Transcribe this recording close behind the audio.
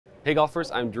Hey golfers,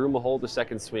 I'm Drew Mahowald with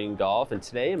Second Swing Golf, and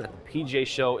today I'm at the PGA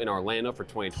Show in Orlando for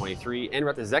 2023, and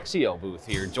we're at the XXIO booth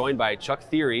here, joined by Chuck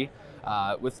Thiry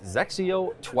with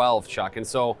XXIO 12, Chuck. And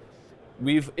so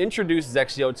we've introduced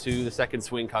XXIO to the Second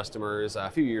Swing customers a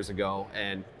few years ago,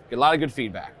 and get a lot of good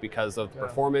feedback because of the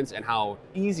performance and how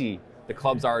easy the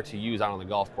clubs are to use out on the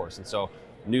golf course. And so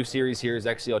new series here is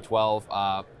XXIO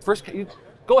 12. First, can you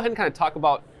go ahead and kind of talk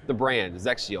about the brand,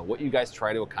 XXIO, what you guys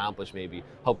try to accomplish, maybe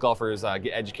help golfers get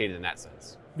educated in that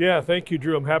sense? Yeah, thank you,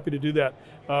 Drew. I'm happy to do that.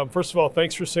 First of all,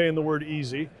 thanks for saying the word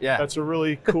easy. Yeah. That's a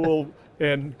really cool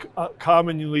and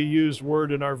commonly used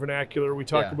word in our vernacular. We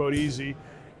talk about easy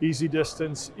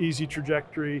distance, easy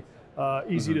trajectory,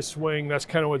 easy to swing. That's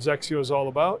kind of what XXIO is all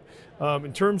about.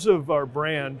 In terms of our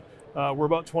brand, we're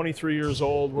about 23 years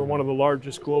old. We're one of the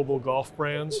largest global golf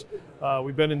brands.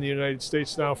 We've been in the United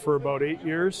States now for about 8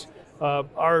 years.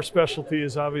 Our specialty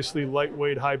is obviously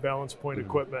lightweight, high balance point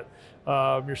equipment.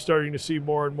 You're starting to see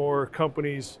more and more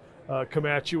companies come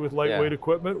at you with lightweight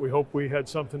equipment. We hope we had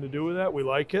something to do with that. We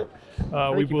like it.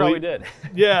 We probably did.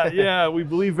 yeah, we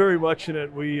believe very much in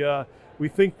it. We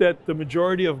think that the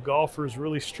majority of golfers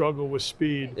really struggle with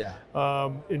speed.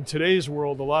 In today's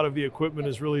world, a lot of the equipment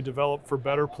is really developed for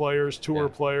better players, tour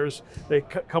players.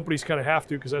 Companies kind of have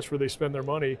to, because that's where they spend their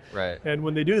money. And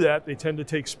when they do that, they tend to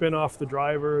take spin off the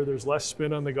driver. There's less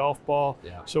spin on the golf ball.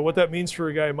 So what that means for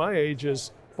a guy my age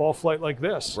is ball flight like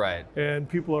this. And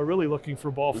people are really looking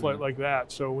for ball flight like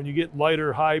that. So when you get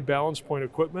lighter, high balance point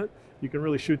equipment, you can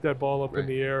really shoot that ball up in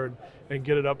the air and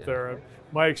get it up there.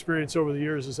 My experience over the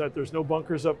years is that there's no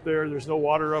bunkers up there, there's no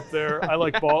water up there. I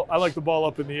like the ball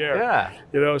up in the air.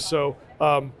 You know, so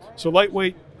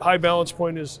lightweight, high balance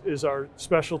point is our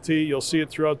specialty. You'll see it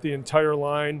throughout the entire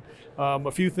line.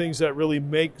 A few things that really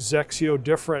make XXIO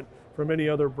different from any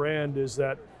other brand is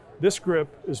that this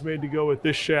grip is made to go with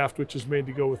this shaft, which is made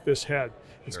to go with this head.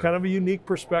 It's kind of a unique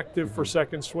perspective for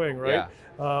Second Swing, right?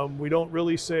 We don't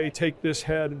really say take this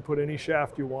head and put any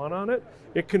shaft you want on it.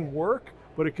 It can work,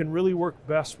 but it can really work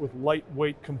best with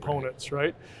lightweight components,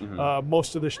 right?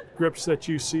 Most of the grips that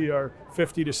you see are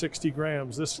 50 to 60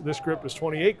 grams. This grip is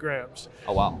 28 grams.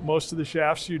 Oh, wow. Most of the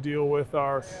shafts you deal with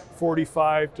are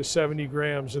 45 to 70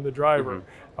 grams in the driver.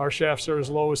 Our shafts are as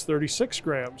low as 36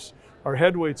 grams. Our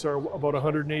head weights are about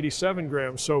 187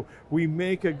 grams. So we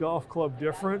make a golf club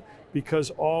different because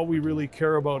all we really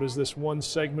care about is this one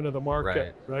segment of the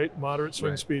market, right? Moderate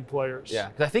swing speed players. Yeah,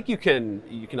 because I think you can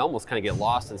almost kind of get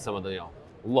lost in some of the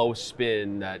low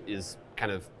spin that is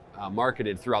kind of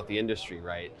marketed throughout the industry,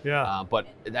 right? But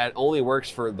that only works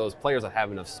for those players that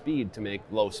have enough speed to make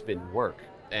low spin work.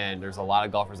 And there's a lot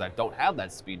of golfers that don't have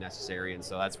that speed necessary, and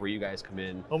so that's where you guys come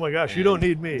in. Oh my gosh, you don't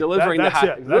need me. Delivering that's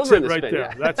it right spin,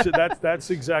 there. That's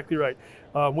exactly right.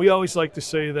 We always like to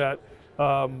say that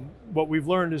what we've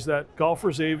learned is that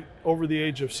golfers over the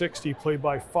age of 60 play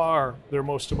by far their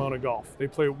most amount of golf. They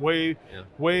play way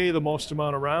the most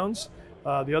amount of rounds.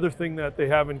 The other thing that they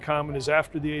have in common is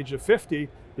after the age of 50,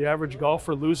 the average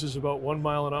golfer loses about 1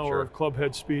 mile an hour of club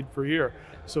head speed per year.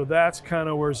 So that's kind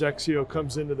of where XXIO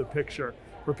comes into the picture.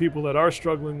 For people that are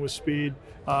struggling with speed,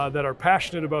 that are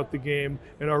passionate about the game,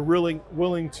 and are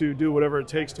willing to do whatever it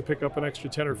takes to pick up an extra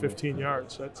 10 or 15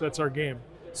 yards. That's our game.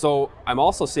 So I'm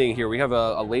also seeing here, we have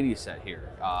a ladies set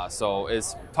here.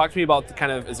 Talk to me about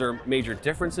is there major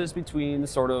differences between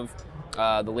sort of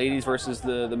the ladies versus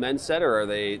the men's set, or are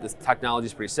the technology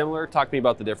pretty similar? Talk to me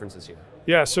about the differences here.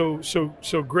 Yeah, so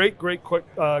great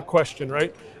question,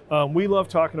 right? We love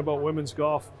talking about women's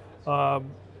golf.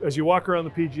 As you walk around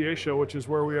the PGA Show, which is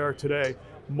where we are today,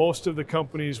 most of the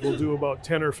companies will do about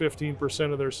 10 or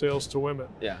 15% of their sales to women.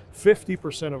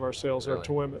 50% of our sales are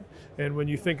to women. And when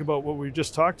you think about what we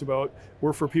just talked about,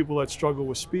 we're for people that struggle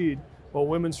with speed. Well,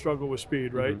 women struggle with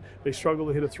speed, right? They struggle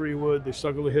to hit a 3-wood, they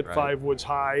struggle to hit 5 woods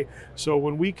high. So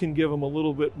when we can give them a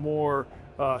little bit more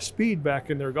speed back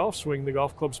in their golf swing, the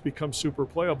golf clubs become super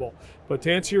playable. But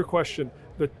to answer your question,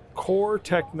 the core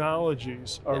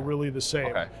technologies are really the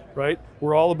same, right?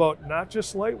 We're all about not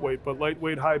just lightweight, but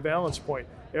lightweight, high balance point.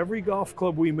 Every golf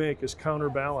club we make is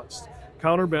counterbalanced.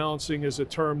 Counterbalancing is a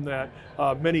term that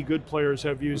many good players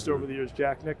have used over the years.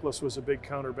 Jack Nicklaus was a big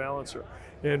counterbalancer.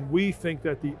 And we think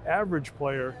that the average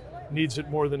player needs it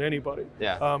more than anybody.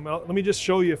 Let me just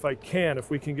show you if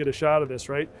we can get a shot of this,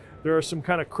 right? There are some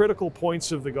kind of critical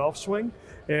points of the golf swing.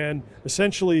 And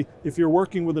essentially, if you're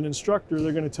working with an instructor,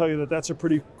 they're going to tell you that that's a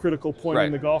pretty critical point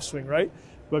in the golf swing, right?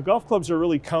 But golf clubs are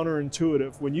really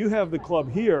counterintuitive. When you have the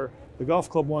club here, the golf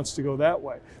club wants to go that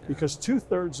way because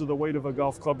 2/3 of the weight of a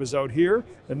golf club is out here,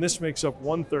 and this makes up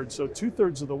 1/3. So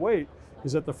 2/3 of the weight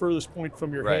is at the furthest point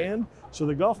from your hand. So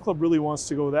the golf club really wants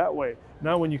to go that way.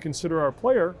 Now, when you consider our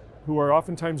player, who are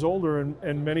oftentimes older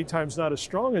and many times not as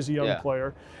strong as a young Yeah.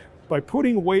 player, by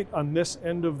putting weight on this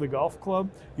end of the golf club,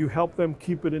 you help them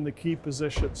keep it in the key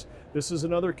positions. This is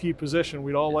another key position.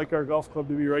 We'd all like our golf club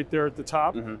to be right there at the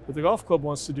top, but the golf club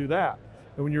wants to do that.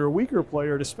 And when you're a weaker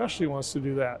player, it especially wants to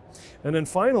do that. And then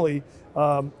finally,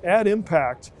 at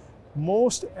impact,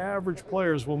 most average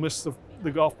players will miss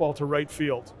the golf ball to right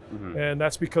field. And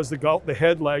that's because the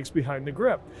head lags behind the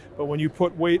grip. But when you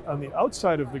put weight on the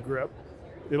outside of the grip,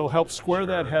 it'll help square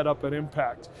that head up at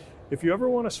impact. If you ever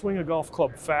want to swing a golf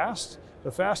club fast,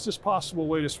 the fastest possible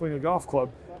way to swing a golf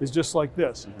club is just like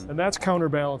this. And that's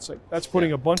counterbalancing. That's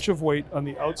putting a bunch of weight on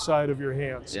the outside of your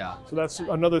hands. Yeah. So that's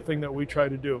another thing that we try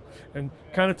to do. And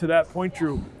kind of to that point,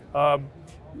 Drew,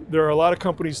 there are a lot of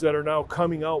companies that are now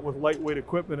coming out with lightweight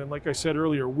equipment. And like I said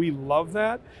earlier, we love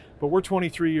that, but we're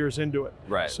 23 years into it.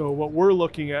 Right. So what we're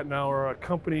looking at now are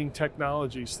accompanying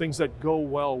technologies, things that go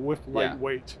well with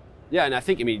lightweight. Yeah, and I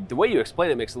think, I mean, the way you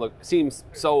explain it seems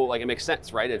so like it makes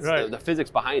sense, right? It's right. The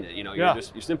physics behind it. You know, you're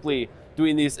simply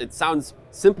doing these. It sounds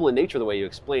simple in nature the way you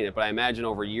explain it, but I imagine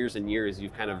over years and years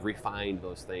you've kind of refined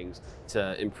those things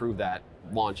to improve that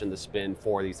launch and the spin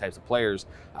for these types of players.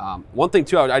 One thing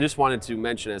too, I just wanted to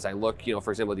mention as I look, you know,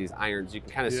 for example, these irons, you can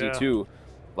kind of see too.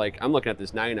 Like I'm looking at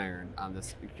this 9-iron on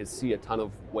this, you can see a ton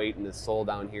of weight in this sole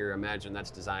down here. Imagine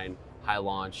that's designed high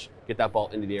launch, get that ball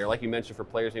into the air. Like you mentioned, for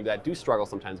players maybe that do struggle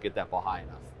sometimes, get that ball high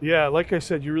enough. Yeah, like I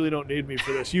said, you really don't need me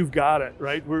for this. You've got it,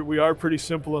 right? We are pretty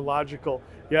simple and logical.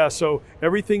 Yeah, so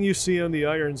everything you see on the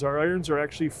irons, our irons are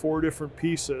actually 4 different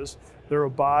pieces. They're a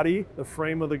body, the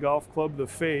frame of the golf club, the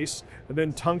face, and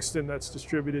then tungsten that's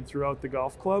distributed throughout the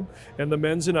golf club. And the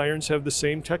men's and irons have the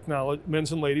same technology,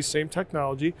 men's and ladies, same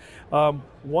technology.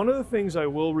 One of the things I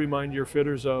will remind your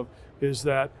fitters of is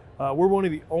that we're one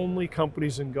of the only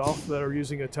companies in golf that are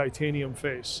using a titanium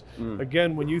face.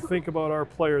 Again, when you think about our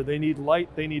player, they need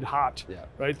light, they need hot,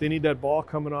 right? They need that ball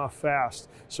coming off fast.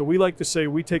 So we like to say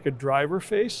we take a driver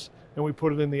face and we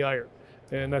put it in the iron.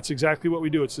 And that's exactly what we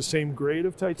do. It's the same grade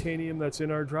of titanium that's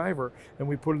in our driver, and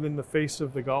we put it in the face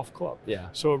of the golf club. Yeah.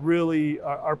 So it really,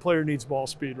 our player needs ball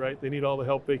speed, right? They need all the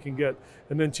help they can get.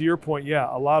 And then to your point, yeah,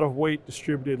 a lot of weight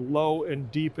distributed low and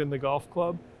deep in the golf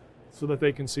club so that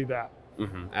they can see that.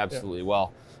 Absolutely.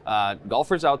 Well,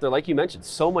 golfers out there, like you mentioned,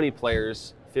 so many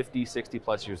players, 50, 60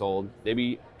 plus years old,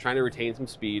 maybe trying to retain some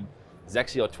speed.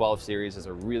 XXIO 12 series is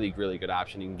a really, really good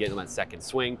option. You can get them at second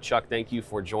swing. Chuck, thank you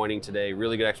for joining today.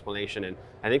 Really good explanation, and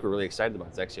I think we're really excited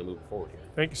about XXIO moving forward here.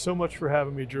 Thank you so much for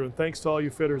having me, Drew, and thanks to all you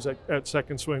fitters at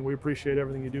Second Swing. We appreciate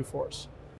everything you do for us.